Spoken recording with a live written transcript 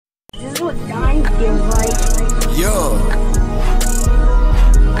what dying feels like. Yo.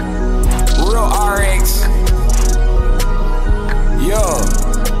 Real RX. Yo.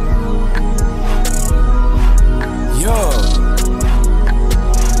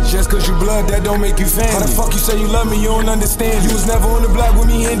 Just cause you blood, that don't make you family. How the fuck you say you love me, you don't understand. You was never on the block with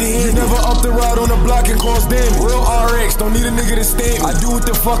me hand to hand. You never up the ride on the block and cause damage. Real RX, don't need a nigga to stand me. I do what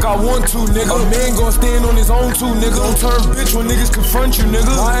the fuck I want to, nigga. A man gon' stand on his own too, nigga. Don't turn bitch when niggas confront you, nigga.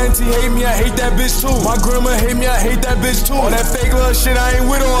 My auntie hate me, I hate that bitch too. My grandma hate me, I hate that bitch too. All that fake love shit, I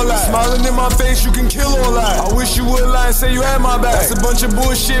ain't with all that. Smiling in my face, you can kill all that. I wish you would lie and say you had my back. That's a bunch of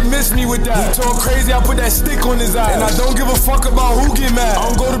bullshit, miss me with that. He talk crazy, I put that stick on his eye. And I don't give a fuck about who get mad.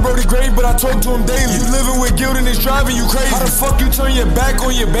 I don't go to Brody grave, but I talk to him daily. You living with guilt and it's driving you crazy. How the fuck you turn your back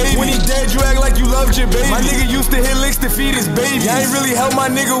on your baby? When he dead, you act like you loved your baby. My nigga used to hit licks to feed his baby. I ain't really help my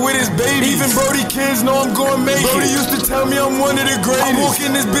nigga with his baby. Even Brody kids know I'm gon' make it. Brody used to tell me I'm one of the greatest. I walk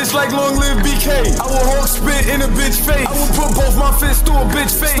in this bitch like long live BK. I will hawk spit in a bitch face. I will put both my fists through a bitch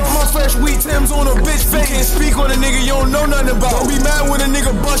face. Start my fresh wheat Timbs on a bitch face. You can't speak on a nigga you don't know nothing about. Don't be mad when a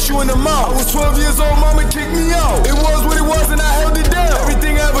nigga bust you in the mouth. I was 12 years old, mama kicked me out. It was what it was and I held it down.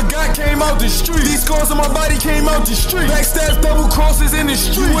 Everything I ever got came out the street. These scars on my body came out the street. Backstabs, double crosses in the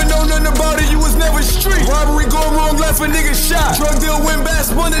street. You wouldn't know nothing about it, you was never street. Robbery going wrong, left a nigga shot. Drug deal went bad,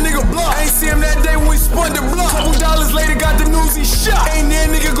 spun a nigga block. I ain't see him that day when we spun the block. Couple dollars later, got the news he shot. Ain't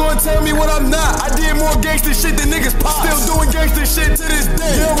that nigga gonna tell me what I'm not. I did more gangster shit than niggas pop. Still doing gangster shit to this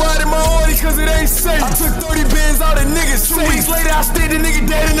day. Still riding my Audi cause it ain't safe. I took 30 bands out of niggas. 2 weeks later, I stayed the nigga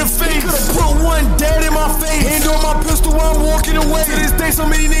dead in the face. Could've put one dead in my face. Hand on my pistol while I'm walking away. To this day, so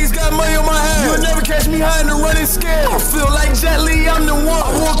many niggas got money on my head. You'll never catch me hiding and running scared. I feel like Jet Li, I'm the one.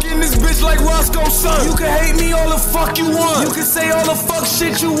 I walk in this bitch like Roscoe's son. You can hate me all the fuck you want. You can say all the fuck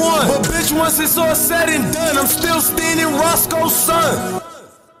shit you want. But bitch, once it's all said and done, I'm still standing Roscoe's son.